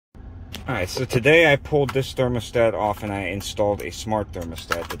Alright, so today I pulled this thermostat off and I installed a smart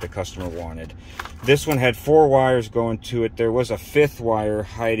thermostat that the customer wanted. This one had 4 wires going to it. There was a 5th wire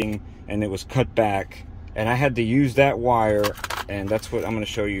hiding and it was cut back. And I had to use that wire, and that's what I'm going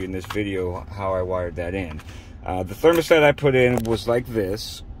to show you in this video, how I wired that in. The thermostat I put in was like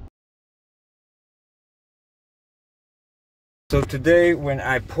this. So today when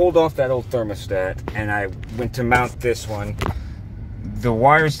I pulled off that old thermostat and I went to mount this one, the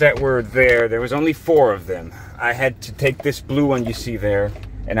wires that were there was only 4 of them. I had to take this blue one you see there,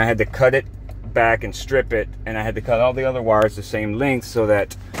 and I had to cut it back and strip it, and I had to cut all the other wires the same length so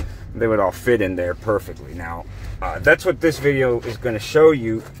that they would all fit in there perfectly. Now, that's what this video is going to show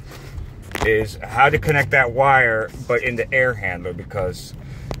you, is how to connect that wire, but in the air handler, because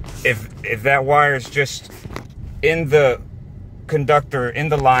if that wire is just in the conductor, in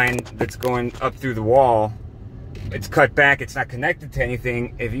the line that's going up through the wall, it's cut back, it's not connected to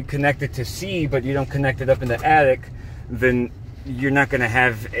anything. If you connect it to C, but you don't connect it up in the attic, then you're not going to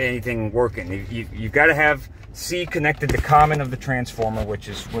have anything working. You've got to have C connected to common of the transformer, which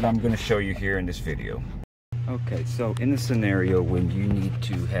is what I'm going to show you here in this video. Okay, so in the scenario when you need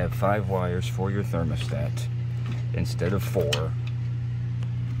to have 5 wires for your thermostat instead of 4,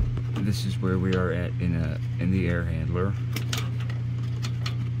 this is where we are at in the air handler.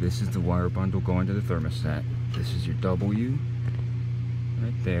 This is the wire bundle going to the thermostat. This is your W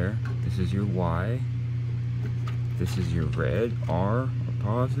right there. This is your Y. This is your red, R, or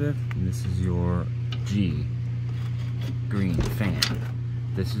positive, and this is your G, green, fan.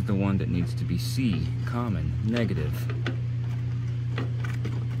 This is the one that needs to be C, common, negative.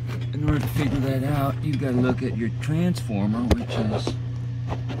 In order to figure that out, you've got to look at your transformer, which is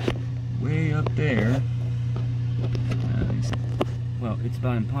way up there. Well, it's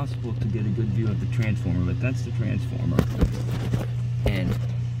about impossible to get a good view of the transformer, but that's the transformer. And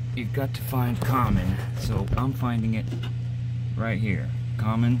you've got to find common, so I'm finding it right here.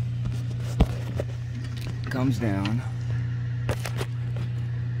 Common comes down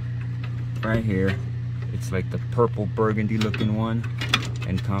right here. It's like the purple burgundy looking one,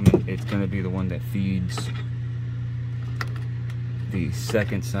 and common, it's going to be the one that feeds the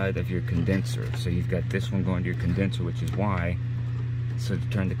second side of your condenser. So you've got this one going to your condenser, which is Y. So to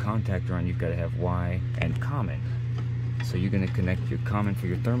turn the contactor on, you've got to have Y and common. So you're going to connect your common for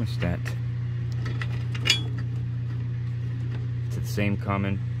your thermostat to the same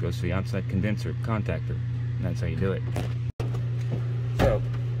common, goes to the outside condenser contactor, and that's how you do it. So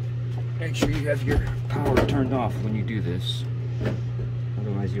make sure you have your power turned off when you do this,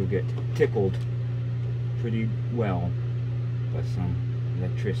 otherwise you'll get tickled pretty well by some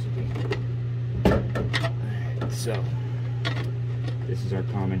electricity. Alright, so this is our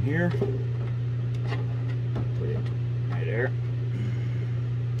common here. Put it right there.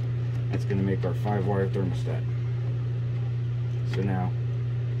 That's going to make our 5-wire thermostat. So now,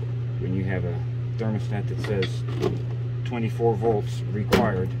 when you have a thermostat that says 24 volts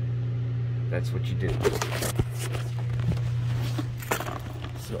required, that's what you do.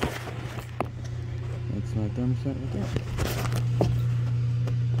 So, that's my thermostat right there.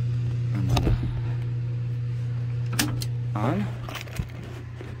 I'm on.